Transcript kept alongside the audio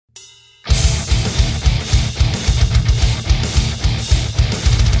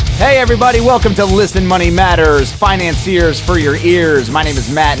Hey everybody, welcome to Listen Money Matters, financiers for your ears. My name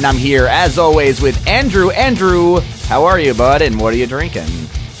is Matt and I'm here as always with Andrew. Andrew, how are you, bud, and what are you drinking?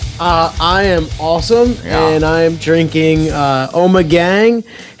 I am awesome, and I'm drinking Omegang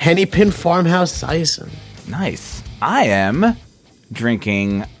Henny Pin Farmhouse Sison. Nice. I am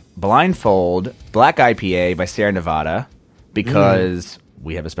drinking Blindfold Black IPA by Sierra Nevada because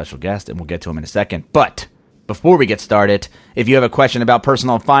we have a special guest and we'll get to him in a second. But before we get started, if you have a question about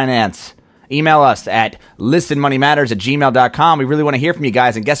personal finance, email us at listenmoneymatters@gmail.com. We really want to hear from you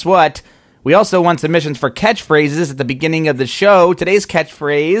guys. And guess what? We also want submissions for catchphrases at the beginning of the show. Today's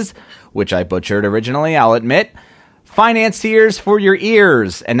catchphrase, which I butchered originally, I'll admit, financiers for your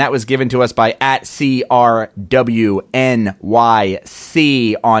ears. And that was given to us by @CRWNYC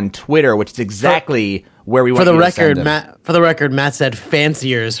on Twitter, which is exactly where we want you to send them. For the record, Matt said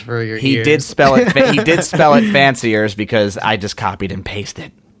fanciers for your ears. He did spell it fanciers because I just copied and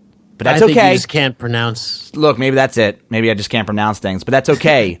pasted. But that's okay. You just can't pronounce. Look, maybe that's it. Maybe I just can't pronounce things, but that's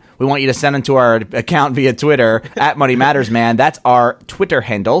okay. We want you to send them to our account via Twitter @MoneyMattersMan. That's our Twitter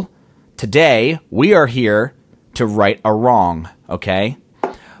handle. Today, we are here to right a wrong, okay?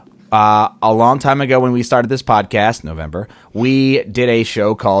 A long time ago when we started this podcast, November, we did a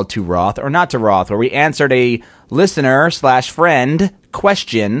show called To Roth or Not to Roth, where we answered a listener/friend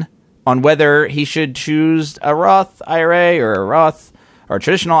question on whether he should choose a Roth IRA or a Roth or a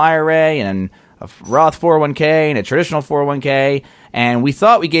traditional IRA and a Roth 401k and a traditional 401k. And we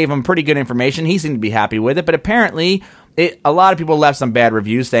thought we gave him pretty good information. He seemed to be happy with it, but apparently a lot of people left some bad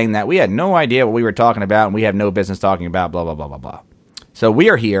reviews saying that we had no idea what we were talking about and we have no business talking about blah, blah, blah, blah, blah. So we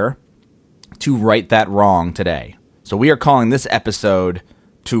are here to right that wrong today. So we are calling this episode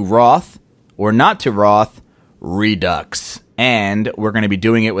To Roth or Not to Roth Redux. And we're going to be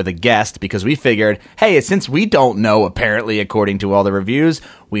doing it with a guest because we figured, hey, since we don't know, apparently, according to all the reviews,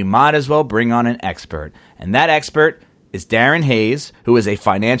 we might as well bring on an expert. And that expert is Darren Hayes, who is a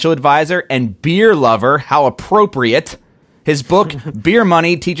financial advisor and beer lover. How appropriate. His book, Beer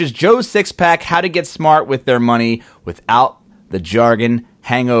Money, teaches Joe Sixpack how to get smart with their money without the jargon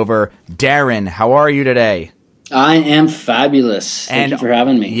hangover. Darren, how are you today? I am fabulous. Thank you for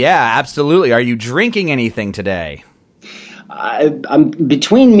having me. Yeah, absolutely. Are you drinking anything today? I'm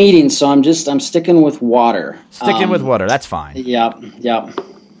between meetings, so I'm sticking with water. Sticking with water, that's fine. Yeah.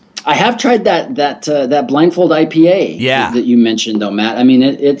 I have tried that Blindfold IPA that you mentioned, though, Matt. I mean,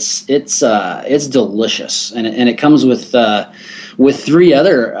 it's delicious, and it comes with 3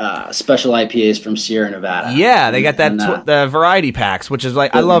 other special IPAs from Sierra Nevada. Yeah, they got the variety packs, which is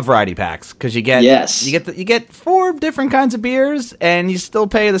like I love variety packs because you get 4 different kinds of beers, and you still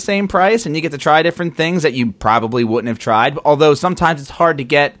pay the same price, and you get to try different things that you probably wouldn't have tried. Although sometimes it's hard to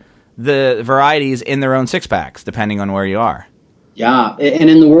get the varieties in their own 6-packs, depending on where you are. Yeah, and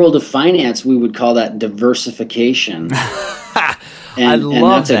in the world of finance, we would call that diversification. I love that. And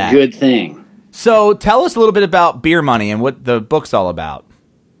that's a good thing. So tell us a little bit about Beer Money and what the book's all about.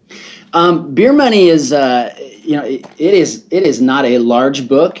 Beer Money is, it is not a large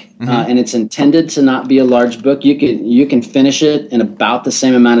book, and it's intended to not be a large book. You can finish it in about the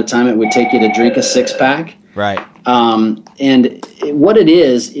same amount of time it would take you to drink a 6-pack. Right. And what it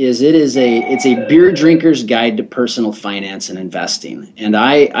is it's a beer drinker's guide to personal finance and investing. And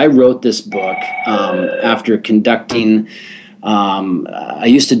I wrote this book after conducting. I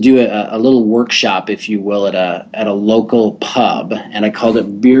used to do a little workshop, if you will, at a local pub, and I called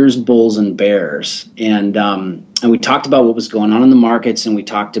it Beers, Bulls, and Bears. And we talked about what was going on in the markets, and we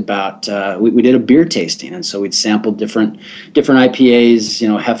talked about we did a beer tasting, and so we'd sampled different IPAs,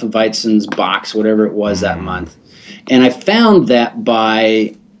 Hefeweizen's, Box, whatever it was that month. And I found that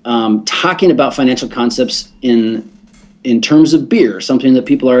by talking about financial concepts in terms of beer, something that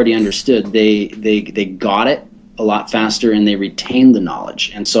people already understood, they got it a lot faster and they retained the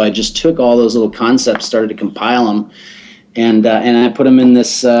knowledge. And so I just took all those little concepts, started to compile them, and I put them in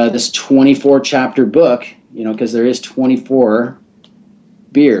this 24 chapter book, because there is 24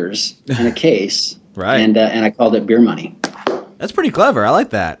 beers in a case. Right. And I called it Beer Money. That's pretty clever. I like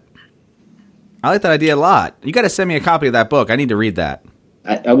that. I like that idea a lot. You got to send me a copy of that book. I need to read that.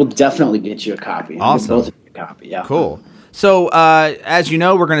 I will definitely get you a copy. Awesome. Both of you a copy. Yeah. Cool. So, as you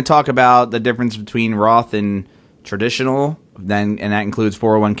know, we're going to talk about the difference between Roth and traditional, and that includes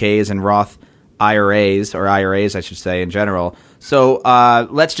 401ks and Roth IRAs, or IRAs, I should say, in general. So,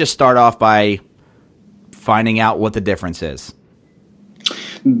 let's just start off by finding out what the difference is.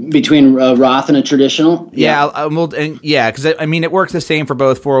 Between Roth and a traditional? Because I mean, it works the same for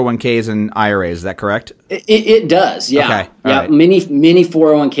both 401ks and IRAs. Is that correct? It does, yeah. Okay. Yeah, right. many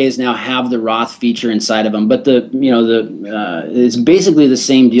 401ks now have the Roth feature inside of them, but it's basically the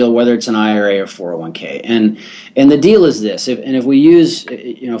same deal whether it's an IRA or 401k. And the deal is this: if we use,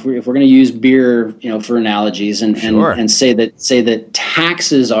 if we're going to use beer, for analogies, and say that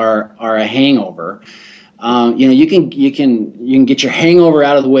taxes are a hangover. You can get your hangover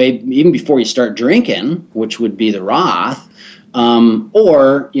out of the way even before you start drinking, which would be the Roth.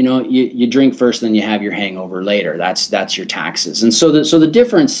 Or you drink first, then you have your hangover later. That's your taxes. And so the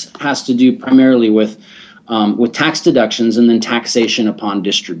difference has to do primarily with tax deductions and then taxation upon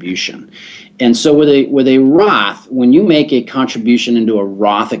distribution. And so with a Roth, when you make a contribution into a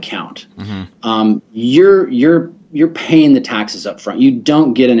Roth account, you're paying the taxes up front. You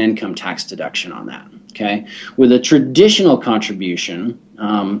don't get an income tax deduction on that. Okay. With a traditional contribution,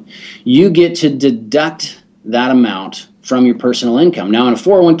 you get to deduct that amount from your personal income. Now, in a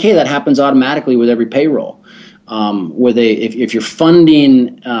 401k, that happens automatically with every payroll. If you're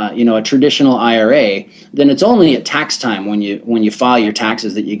funding, a traditional IRA, then it's only at tax time when you file your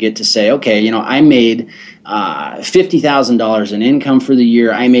taxes that you get to say, okay, I made $50,000 in income for the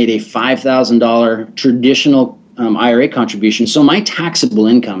year. I made a $5,000 traditional IRA contribution, so my taxable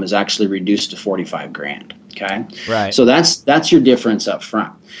income is actually reduced to $45,000. Okay, right. So that's your difference up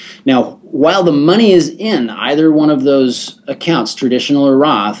front. Now, while the money is in either one of those accounts, traditional or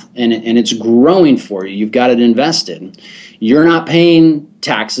Roth, and it's growing for you, you've got it invested. You're not paying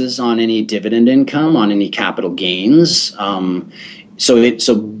taxes on any dividend income, on any capital gains.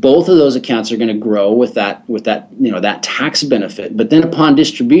 So both of those accounts are going to grow with that that tax benefit. But then upon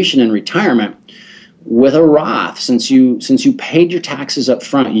distribution and retirement, with a Roth, since you paid your taxes up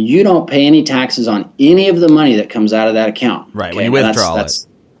front, you don't pay any taxes on any of the money that comes out of that account. Right, okay? when you withdraw it.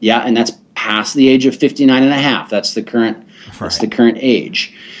 Yeah, and that's past the age of 59 and a half. That's the current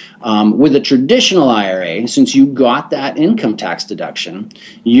age. With a traditional IRA, since you got that income tax deduction,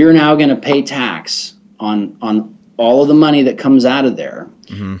 you're now going to pay tax on all of the money that comes out of there,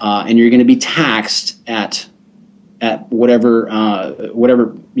 and you're going to be taxed at whatever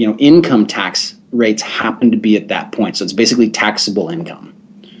income tax rates happen to be at that point. So it's basically taxable income.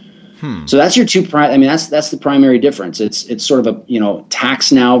 So that's your that's the primary difference. It's sort of a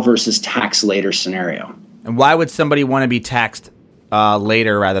tax now versus tax later scenario. And why would somebody want to be taxed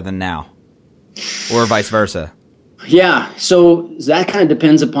later rather than now, or vice versa? Yeah, so that kind of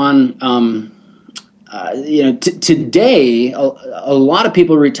depends upon today a lot of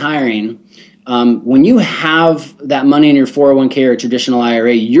people retiring. When you have that money in your 401k or traditional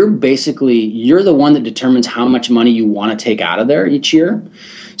IRA, you're the one that determines how much money you want to take out of there each year.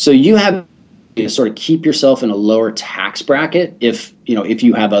 So you have to sort of keep yourself in a lower tax bracket if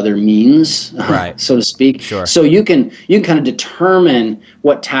you have other means, right, so to speak. Sure. So you can kind of determine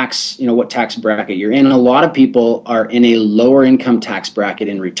what tax bracket you're in. And a lot of people are in a lower income tax bracket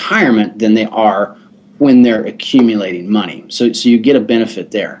in retirement than they are when they're accumulating money. So you get a benefit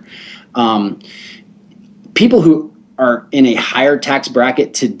there. People who are in a higher tax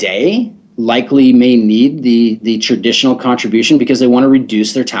bracket today likely may need the traditional contribution because they want to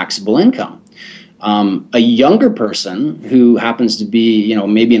reduce their taxable income. A younger person who happens to be,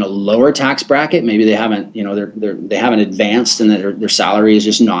 maybe in a lower tax bracket, maybe they haven't, they haven't advanced and their salary is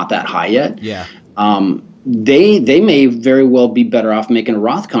just not that high yet. Yeah. They may very well be better off making a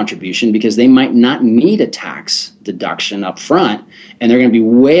Roth contribution because they might not need a tax deduction up front, and they're going to be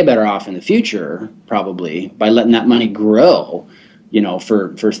way better off in the future probably by letting that money grow,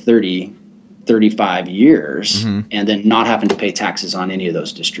 for 30, 35 years, and then not having to pay taxes on any of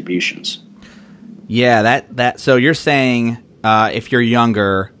those distributions. Yeah, so you're saying if you're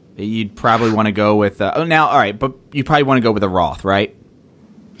younger, you'd probably want to go with all right, but you probably want to go with a Roth, right?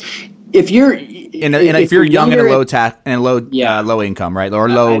 If you're if you're young and low income, right, or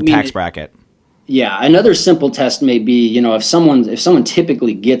low tax bracket. Yeah, another simple test may be, if someone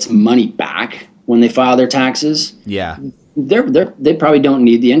typically gets money back when they file their taxes, yeah, they probably don't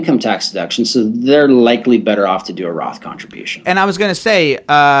need the income tax deduction, so they're likely better off to do a Roth contribution. And I was going to say,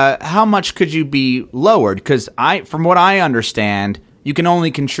 how much could you be lowered? Because from what I understand, you can only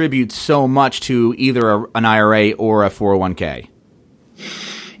contribute so much to either an IRA or a 401k.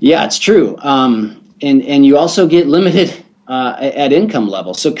 Yeah, it's true. And you also get limited at income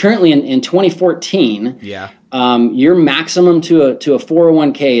level. So currently in 2014, your maximum to a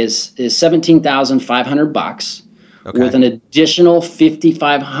 401k is $17,500, with an additional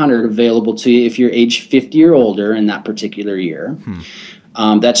 $5,500 available to you if you're age 50 or older in that particular year.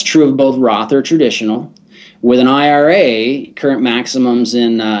 That's true of both Roth or traditional. With an IRA, current maximums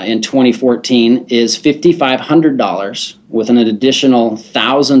in 2014 is $5,500 with an additional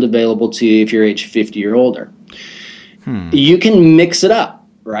 $1,000 available to you if you're age 50 or older. You can mix it up,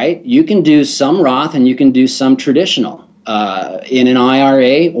 right? You can do some Roth and you can do some traditional in an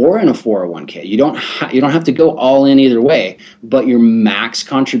IRA or in a 401k. You don't have to go all in either way, but your max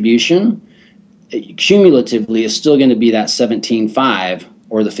contribution cumulatively is still going to be that 17,500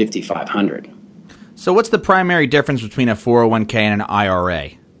 or the 5,500. So what's the primary difference between a 401k and an IRA?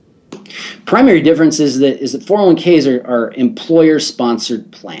 Primary difference is that 401ks are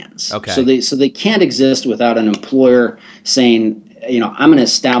employer-sponsored plans. Okay. So they can't exist without an employer saying, I'm going to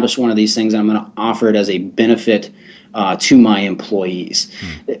establish one of these things and I'm going to offer it as a benefit to my employees.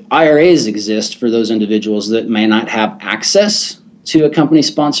 IRAs exist for those individuals that may not have access to a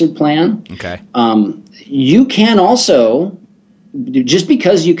company-sponsored plan. Okay. You can also, just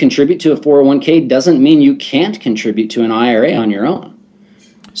because you contribute to a 401k doesn't mean you can't contribute to an IRA on your own.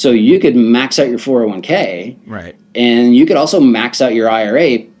 So you could max out your 401k, right, and you could also max out your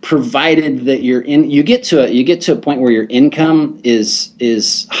IRA, provided that you get to a point where your income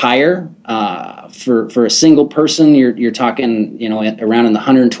is higher. For a single person, you're talking around in the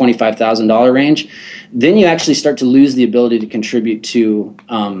 $125,000 range. Then you actually start to lose the ability to contribute to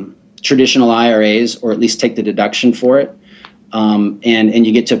traditional IRAs, or at least take the deduction for it. And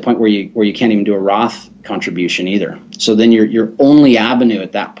you get to a point where you can't even do a Roth contribution either. So then your only avenue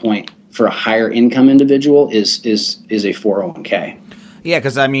at that point for a higher income individual is a 401k. Yeah,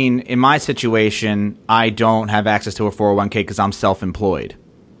 because in my situation, I don't have access to a 401k because I'm self-employed,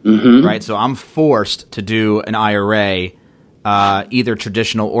 right? So I'm forced to do an IRA, either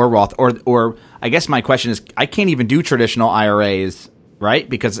traditional or Roth, or I guess my question is, I can't even do traditional IRAs, right?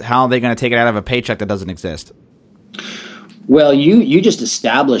 Because how are they going to take it out of a paycheck that doesn't exist? Well, you just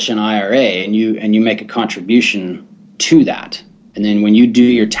establish an IRA and you make a contribution to that. And then when you do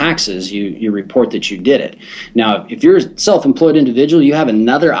your taxes, you report that you did it. Now, if you're a self-employed individual, you have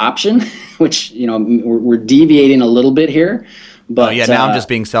another option, which, we're deviating a little bit here. But now I'm just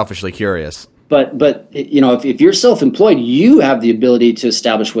being selfishly curious. But if you're self-employed, you have the ability to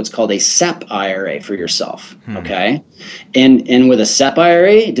establish what's called a SEP IRA for yourself, okay? And with a SEP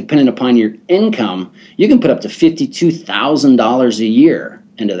IRA, depending upon your income, you can put up to $52,000 a year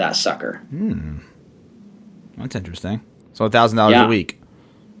into that sucker. That's interesting. So $1,000 a week.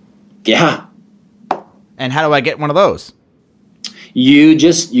 Yeah. And how do I get one of those? You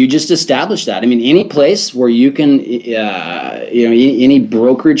just establish that. Any place where you can, any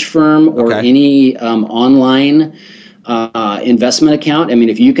brokerage firm or any online investment account.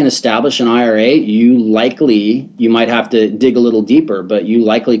 If you can establish an IRA, you might have to dig a little deeper, but you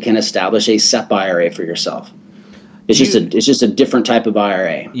likely can establish a SEP IRA for yourself. It's just a different type of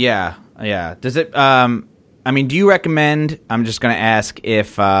IRA. Yeah. Does it? Do you recommend? I'm just going to ask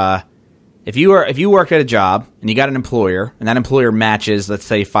if you worked at a job and you got an employer and that employer matches, let's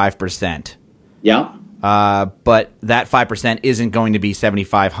say 5%. Yeah. But that 5% isn't going to be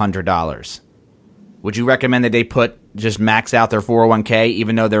 $7,500. Would you recommend that they just max out their 401k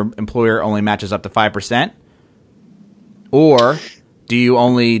even though their employer only matches up to 5%? Or do you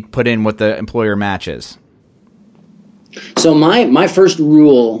only put in what the employer matches? So my first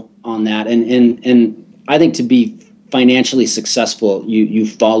rule on that, and I think to be financially successful, you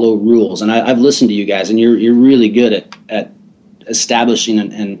follow rules. And I've listened to you guys, and you're really good at establishing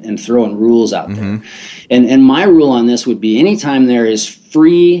and throwing rules out there. And my rule on this would be, anytime there is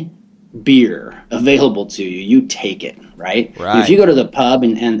free beer available to you, you take it, right? If you go to the pub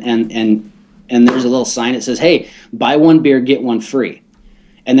and there's a little sign that says, hey, buy one beer, get one free.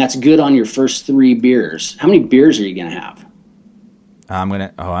 And that's good on your first 3 beers. How many beers are you going to have? I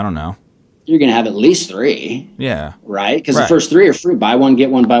don't know. You're going to have at least 3. Yeah. Right? Because the first 3 are free. Buy one,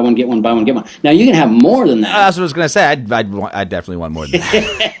 get one, buy one, get one, buy one, get one. Now, you can have more than that. That's what I was going to say. I'd definitely want more than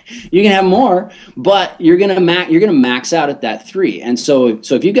that. You can have more, but you're going to max out at that 3. And so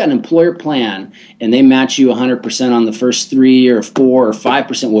if you've got an employer plan and they match you 100% on the first 3 or 4 or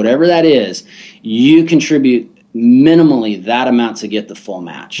 5%, whatever that is, you contribute minimally that amount to get the full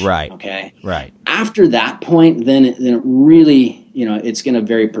match. Right. Okay. Right. After that point, then it really, it's going to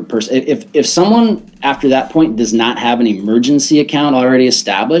vary per person. If someone after that point does not have an emergency account already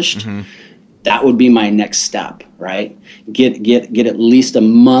established, that would be my next step. Right. Get at least a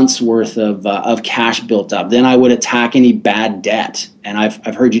month's worth of cash built up. Then I would attack any bad debt. And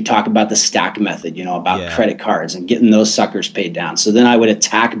I've heard you talk about the stack method, about credit cards and getting those suckers paid down. So then I would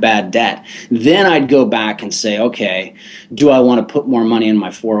attack bad debt. Then I'd go back and say, okay, do I want to put more money in my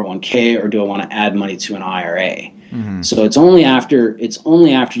 401k or do I want to add money to an IRA? So it's only after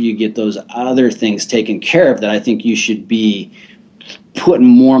you get those other things taken care of that I think you should be putting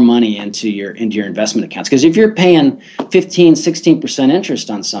more money into your investment accounts. Because if you're paying 15, 16% interest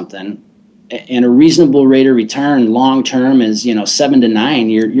on something, and a reasonable rate of return long term is 7 to 9,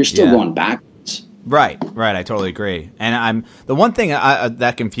 you're still going backwards. Right. I totally agree. And the one thing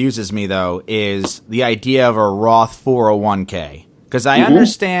that confuses me though is the idea of a Roth 401k, because I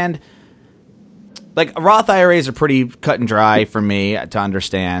understand, like, Roth IRAs are pretty cut and dry for me to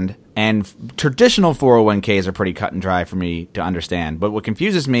understand, and traditional 401ks are pretty cut and dry for me to understand. But what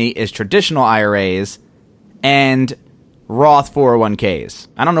confuses me is traditional IRAs and Roth 401ks.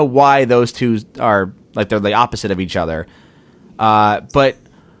 I don't know why those two are like they're the opposite of each other. But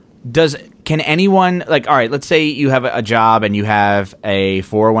can anyone, like, all right, let's say you have a job and you have a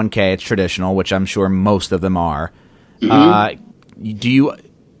 401k, it's traditional, which I'm sure most of them are. How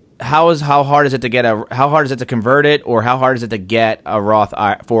hard is it to convert it, or how hard is it to get a Roth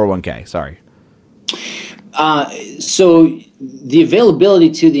 401k? Sorry. So the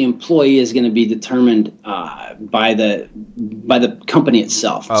availability to the employee is going to be determined by the company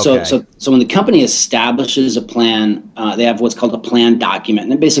itself. Okay. So when the company establishes a plan, they have what's called a plan document,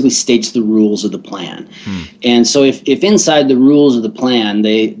 and it basically states the rules of the plan. And so if inside the rules of the plan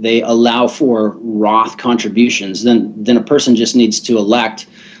they allow for Roth contributions, then a person just needs to elect,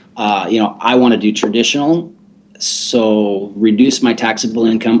 I want to do traditional, so reduce my taxable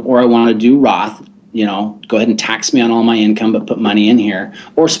income, or I want to do Roth. Go ahead and tax me on all my income, but put money in here,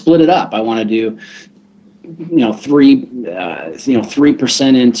 or split it up. I want to do,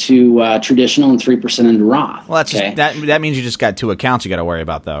 3% into traditional and 3% into Roth. Well, that's okay. That means you just got two accounts you got to worry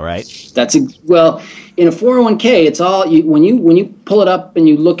about, though, right? Well, in a 401k, it's all when you pull it up and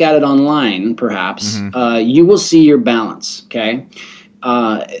you look at it online, perhaps you will see your balance. Okay,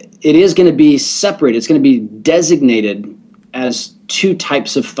 it is going to be separated. It's going to be designated as two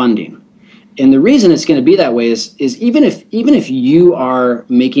types of funding. And the reason it's going to be that way is even if you are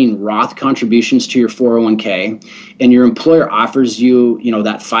making Roth contributions to your 401k and your employer offers you,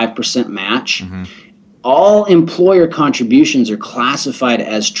 that 5% match, all employer contributions are classified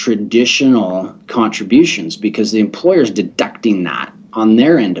as traditional contributions because the employer is deducting that on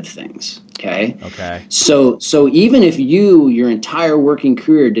their end of things. Okay. So even if your entire working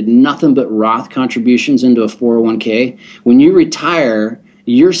career did nothing but Roth contributions into a 401k, when you retire,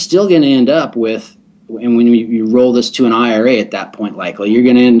 you're still going to end up with, and when you roll this to an IRA at that point, likely, you're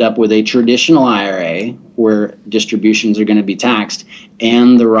going to end up with a traditional IRA where distributions are going to be taxed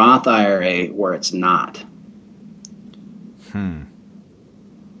and the Roth IRA where it's not.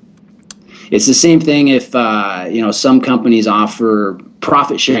 It's the same thing if, some companies offer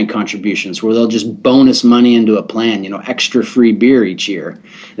profit sharing contributions where they'll just bonus money into a plan, extra free beer each year.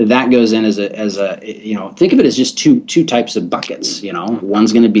 That goes in as a think of it as just two types of buckets,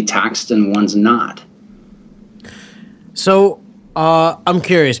 one's going to be taxed and one's not. So I'm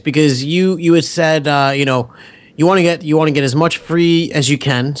curious because you had said, you want to get as much free as you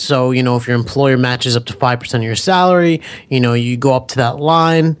can. So, if your employer matches up to 5% of your salary, you go up to that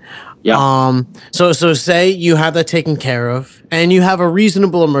line. Yeah. So say you have that taken care of and you have a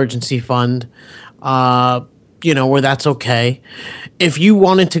reasonable emergency fund, where that's okay. If you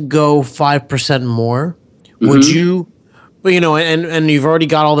wanted to go 5% more, would you, and you've already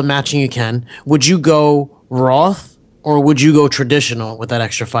got all the matching you can, would you go Roth or would you go traditional with that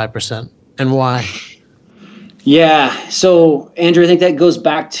extra 5%, and why? Yeah. So Andrew, I think that goes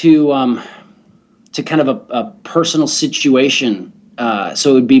back to kind of a personal situation. So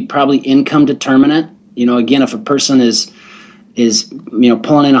it would be probably income determinant. Again, if a person is pulling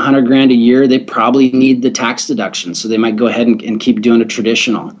in $100,000 a year, they probably need the tax deduction. So they might go ahead and keep doing a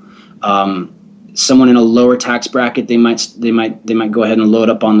traditional. Someone in a lower tax bracket, they might go ahead and load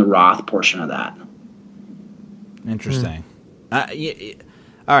up on the Roth portion of that. Interesting. All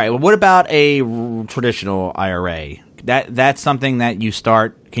right. Well, what about a traditional IRA? That's something that you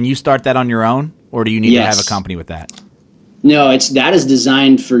start. Can you start that on your own, or do you need to have a company with that? No, that is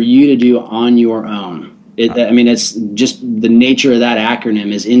designed for you to do on your own. It's just the nature of that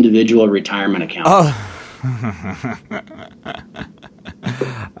acronym is individual retirement account. Oh.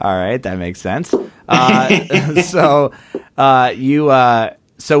 All right, that makes sense. So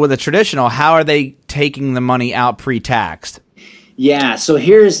with a traditional, how are they taking the money out pre-taxed? Yeah, so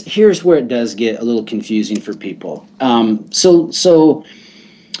here's where it does get a little confusing for people. So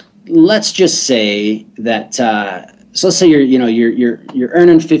let's just say that. So let's say you're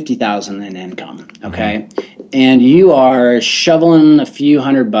earning $50,000 in income, okay, and you are shoveling a few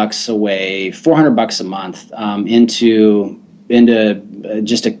 $100 away, $400 a month into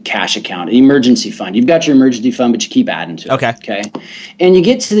just a cash account, emergency fund. You've got your emergency fund, but you keep adding to it. Okay. And you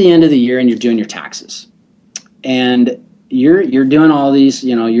get to the end of the year and you're doing your taxes, and you're doing all these,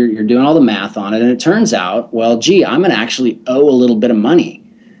 you're doing all the math on it, and it turns out, well, gee, I'm going to actually owe a little bit of money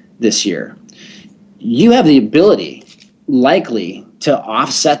this year. You have the ability, likely, to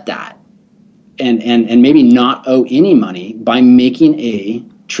offset that and maybe not owe any money by making a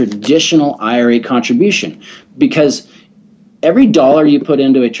traditional IRA contribution, because every dollar you put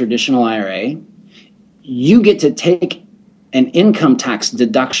into a traditional IRA, you get to take an income tax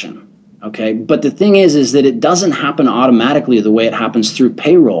deduction. Okay, but the thing is that it doesn't happen automatically the way it happens through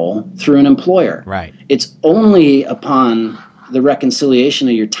payroll through an employer. Right. It's only upon the reconciliation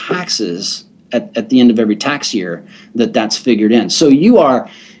of your taxes at the end of every tax year that's figured in. So you are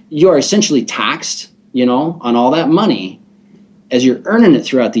essentially taxed, on all that money as you're earning it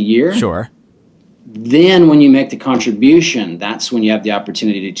throughout the year. Sure. Then when you make the contribution, that's when you have the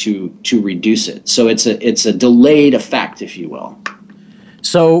opportunity to reduce it. So it's a delayed effect, if you will.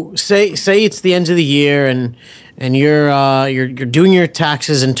 So say it's the end of the year and you're doing your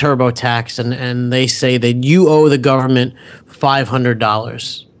taxes in TurboTax and they say that you owe the government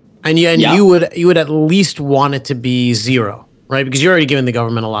 $500, and you would at least want it to be zero, right? Because you're already giving the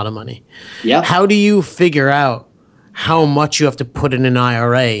government a lot of money. Yeah. How do you figure out how much you have to put in an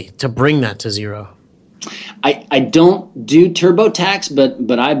IRA to bring that to zero? I don't do TurboTax,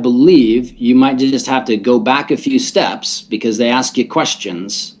 but I believe you might just have to go back a few steps, because they ask you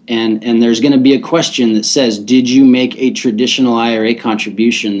questions, and there's going to be a question that says, did you make a traditional IRA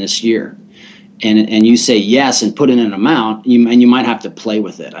contribution this year? And you say yes and put in an amount, and you might have to play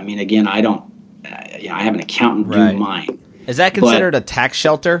with it. I mean, again, I have an accountant do mine. Is that considered a tax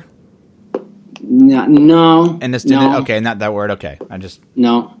shelter? No. And this no. Okay, not that word. Okay,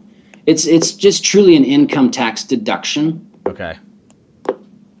 No. It's just truly an income tax deduction. Okay.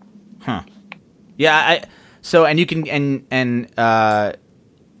 Huh. Yeah. So you can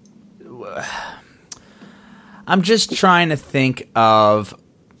I'm just trying to think of.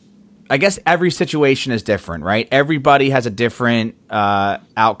 I guess every situation is different, right? Everybody has a different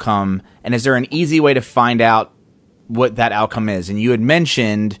outcome, and is there an easy way to find out what that outcome is? And you had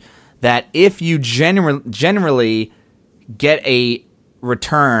mentioned that if you generally get a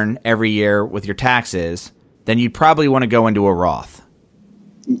return every year with your taxes, then you'd probably want to go into a Roth.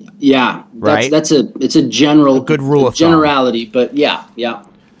 Yeah, right. It's a general, good rule of generality, thumb. But yeah.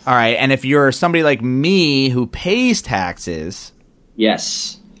 All right, and if you're somebody like me who pays taxes,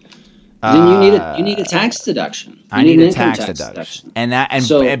 yes, then you need a tax deduction. I need a tax deduction,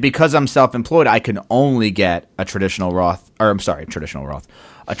 and because I'm self-employed, I can only get a traditional IRA.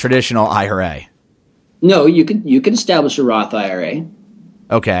 No, you can establish a Roth IRA.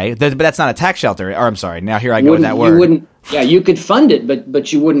 Okay, but that's not a tax shelter. Or I'm sorry. Now here I go with that word. You wouldn't. Yeah, you could fund it,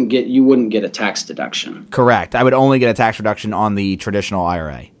 but you wouldn't get a tax deduction. Correct. I would only get a tax reduction on the traditional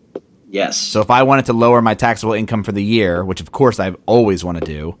IRA. Yes. So if I wanted to lower my taxable income for the year, which of course I always want to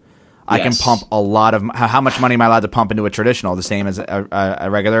do, I can pump a lot of. How much money am I allowed to pump into a traditional? The same as a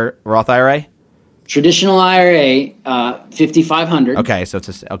regular Roth IRA. Traditional IRA, $5,500. Okay, so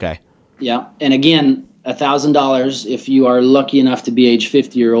okay. Yeah, and again, $1,000 if you are lucky enough to be age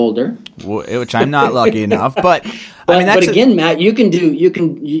 50 or older. Which I'm not lucky enough, but I mean, but again, Matt, you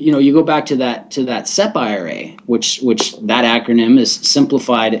go back to that SEP IRA, which that acronym is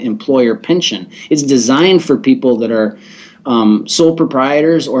Simplified Employer Pension. It's designed for people that are sole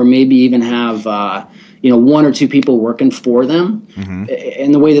proprietors, or maybe even have one or two people working for them. Mm-hmm.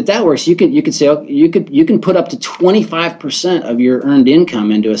 And the way that works, you could say you can put up to 25% of your earned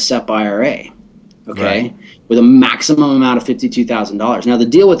income into a SEP IRA. Okay, right. With a maximum amount of $52,000. Now the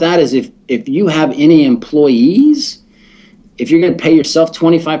deal with that is if you have any employees, if you're going to pay yourself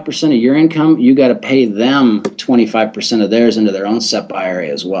 25% of your income, you got to pay them 25% of theirs into their own SEP IRA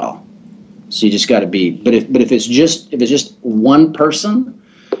as well. So you just got to be. But if it's just one person,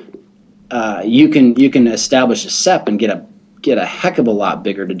 you can establish a SEP and get a heck of a lot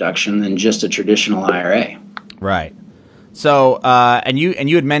bigger deduction than just a traditional IRA. Right. So, and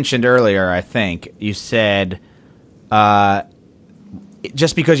you had mentioned earlier, I think you said,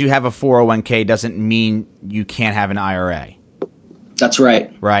 just because you have a 401k doesn't mean you can't have an IRA. That's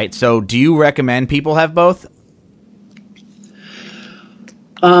right. Right. So, do you recommend people have both?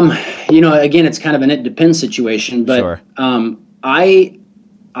 Again, it's kind of an it depends situation, but sure.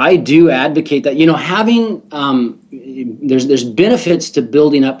 I do advocate that, having there's benefits to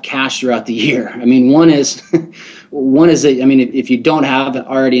building up cash throughout the year. I mean, one is if you don't have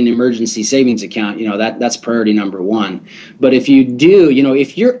already an emergency savings account, that's priority number one. But if you do,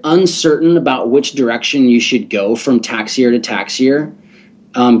 if you're uncertain about which direction you should go from tax year to tax year,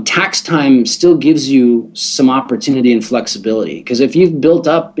 tax time still gives you some opportunity and flexibility. Because if you've built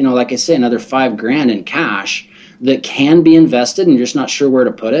up, like I say, another $5,000 in cash that can be invested and you're just not sure where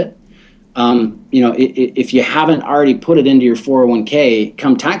to put it, if you haven't already put it into your 401k,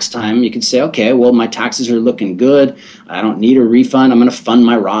 come tax time, you could say, okay, well, my taxes are looking good. I don't need a refund. I'm going to fund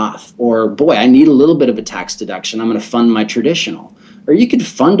my Roth. Or, boy, I need a little bit of a tax deduction. I'm going to fund my traditional. Or you could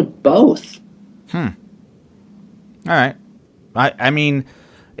fund both. All right. I mean,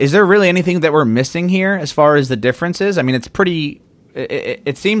 is there really anything that we're missing here as far as the differences? I mean,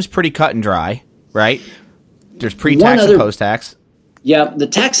 it seems pretty cut and dry, right? There's pre-tax and post-tax. Yeah, the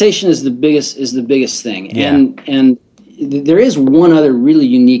taxation is the biggest thing. Yeah. And there is one other really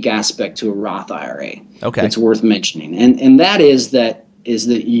unique aspect to a Roth IRA. Okay. That's worth mentioning. And that is that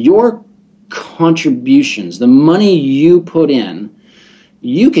your contributions, the money you put in,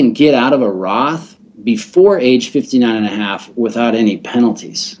 you can get out of a Roth before age 59 and a half without any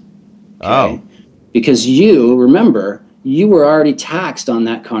penalties. Okay? Oh. Because remember, you were already taxed on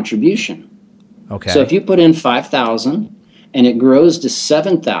that contribution. Okay. So if you put in $5,000 and it grows to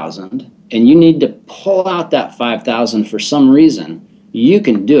 $7,000 and you need to pull out that $5,000 for some reason, you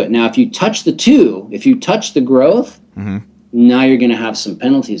can do it. Now, if you touch the growth, now you're going to have some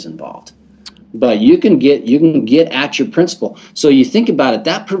penalties involved. But you can get at your principal. So you think about it,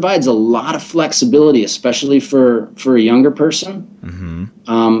 that provides a lot of flexibility, especially for a younger person,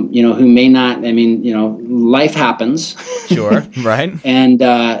 who may not. I mean, life happens. Sure, right.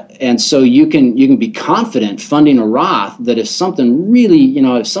 and so you can be confident funding a Roth that if something really,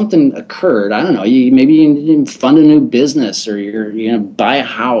 if something occurred, I don't know, maybe you fund a new business or you're going to buy a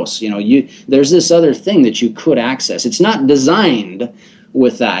house. There's this other thing that you could access. It's not designed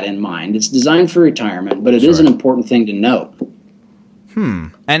with that in mind. It's designed for retirement, but it is an important thing to note.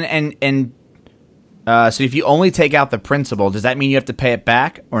 And so if you only take out the principal, does that mean you have to pay it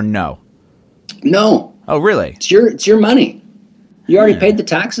back or no? No. Oh, really? It's your money. You already paid the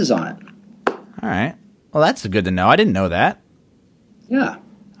taxes on it. All right. Well, that's good to know. I didn't know that. Yeah. All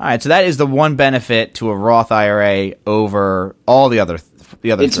right. So that is the one benefit to a Roth IRA over all the other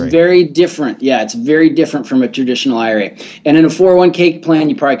it's three. Very different. Yeah, it's very different from a traditional IRA. And in a 401k plan,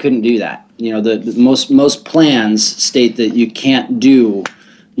 you probably couldn't do that. The most plans state that you can't do,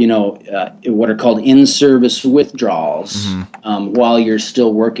 what are called in-service withdrawals while you're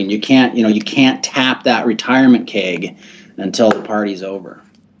still working. You can't tap that retirement keg until the party's over,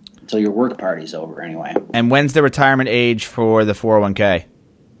 until your work party's over anyway. And when's the retirement age for the 401k?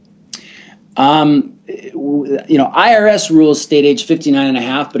 IRS rules state age 59 and a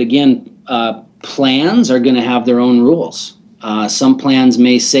half, but again, plans are going to have their own rules. Some plans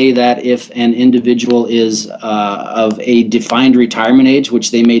may say that if an individual is of a defined retirement age,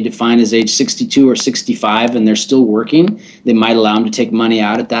 which they may define as age 62 or 65, and they're still working, they might allow them to take money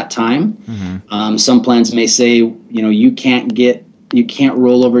out at that time. Some plans may say, you can't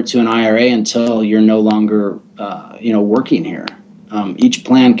roll over to an IRA until you're no longer, working here. Each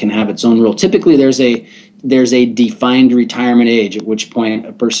plan can have its own rule. Typically, there's a defined retirement age at which point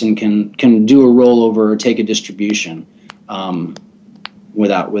a person can do a rollover or take a distribution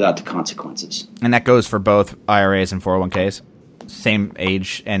without the consequences. And that goes for both IRAs and 401ks? Same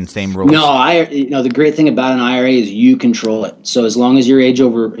age and same rules? No, the great thing about an IRA is you control it. So as long as you're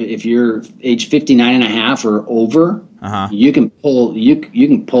if you're age 59 and a half or over, you can pull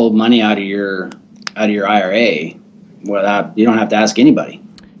money out of your IRA without, you don't have to ask anybody.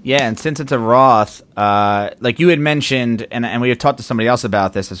 Yeah, and since it's a Roth, like you had mentioned, and we had talked to somebody else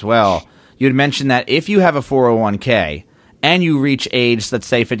about this as well, you had mentioned that if you have a 401k and you reach age, let's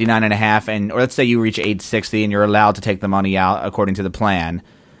say 59 and a half, or let's say you reach age 60 and you're allowed to take the money out according to the plan,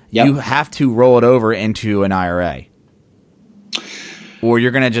 you have to roll it over into an IRA. Or you're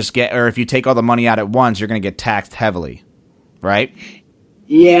going to or if you take all the money out at once, you're going to get taxed heavily, right?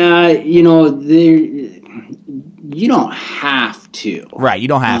 Yeah, you don't have to. Right, you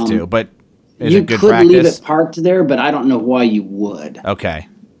don't have to, but is you it good could practice? Leave it parked there, but I don't know why you would. Okay.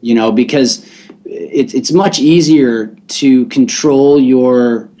 Because it's much easier to control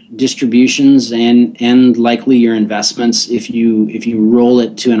your distributions and likely your investments if you roll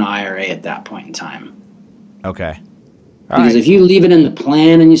it to an IRA at that point in time. Okay. Because if you leave it in the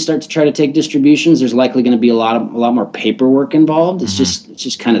plan and you start to try to take distributions, there's likely going to be a lot more paperwork involved. It's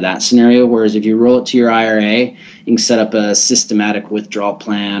just kind of that scenario. Whereas if you roll it to your IRA, you can set up a systematic withdrawal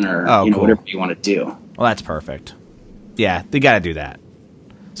plan or cool. whatever you want to do. Well, that's perfect. Yeah, they got to do that.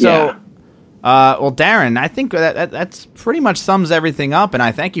 So, well, Darren, I think that's pretty much sums everything up, and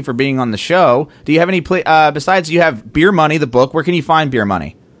I thank you for being on the show. Do you have any besides you have Beer Money, the book? Where can you find Beer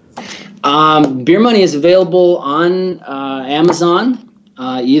Money? Beer Money is available on Amazon.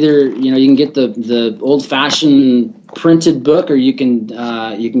 Either you can get the old fashioned printed book, or you can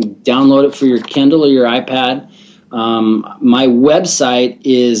download it for your Kindle or your iPad. My website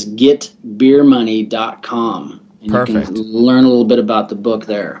is getbeermoney.com. And Perfect. You can learn a little bit about the book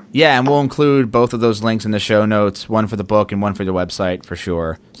there. Yeah, and we'll include both of those links in the show notes, one for the book and one for the website for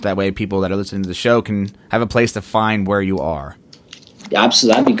sure. So that way people that are listening to the show can have a place to find where you are. Yeah,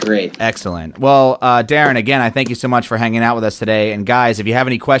 absolutely. That'd be great. Excellent. Well, Darren, again, I thank you so much for hanging out with us today. And guys, if you have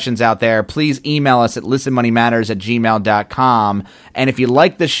any questions out there, please email us at listenmoneymatters@gmail.com. And if you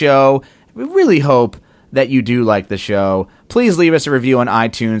like the show, we really hope that you do like the show. Please leave us a review on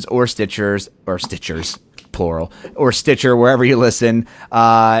iTunes or Stitchers, plural, or Stitcher, wherever you listen.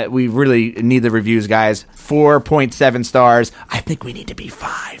 We really need the reviews, guys. 4.7 stars. I think we need to be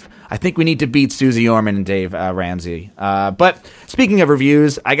 5. I think we need to beat Susie Orman and Dave Ramsey. But speaking of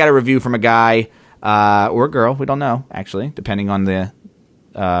reviews, I got a review from a guy or a girl. We don't know, actually, depending on the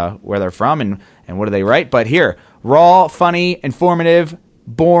where they're from and what do they write. But here, raw, funny, informative,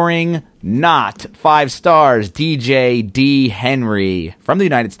 boring, not 5 stars. DJ D. Henry from the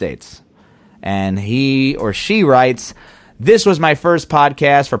United States. And he or she writes, "This was my first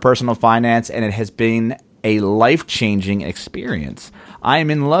podcast for personal finance, and it has been a life-changing experience. I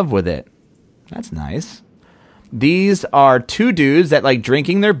am in love with it." That's nice. "These are 2 dudes that like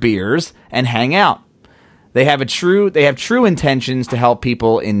drinking their beers and hang out. They have true intentions to help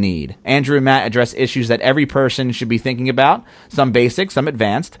people in need. Andrew and Matt address issues that every person should be thinking about, some basic, some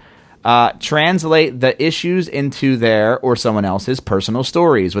advanced. Translate the issues into their or someone else's personal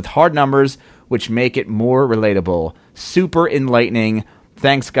stories with hard numbers, which make it more relatable. Super enlightening.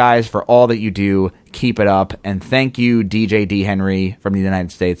 Thanks, guys, for all that you do. Keep it up." And thank you, DJ D. Henry from the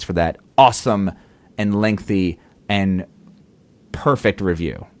United States, for that awesome and lengthy and perfect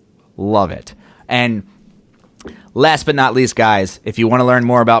review. Love it. And last but not least, guys, if you want to learn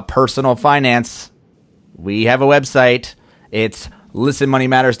more about personal finance, we have a website. It's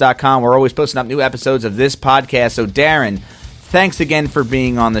listenmoneymatters.com. We're always posting up new episodes of this podcast. So, Darren, thanks again for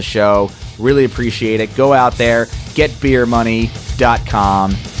being on the show. Really appreciate it. Go out there,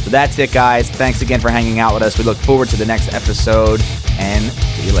 getbeermoney.com. So that's it, guys. Thanks again for hanging out with us. We look forward to the next episode, and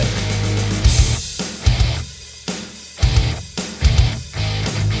see you later.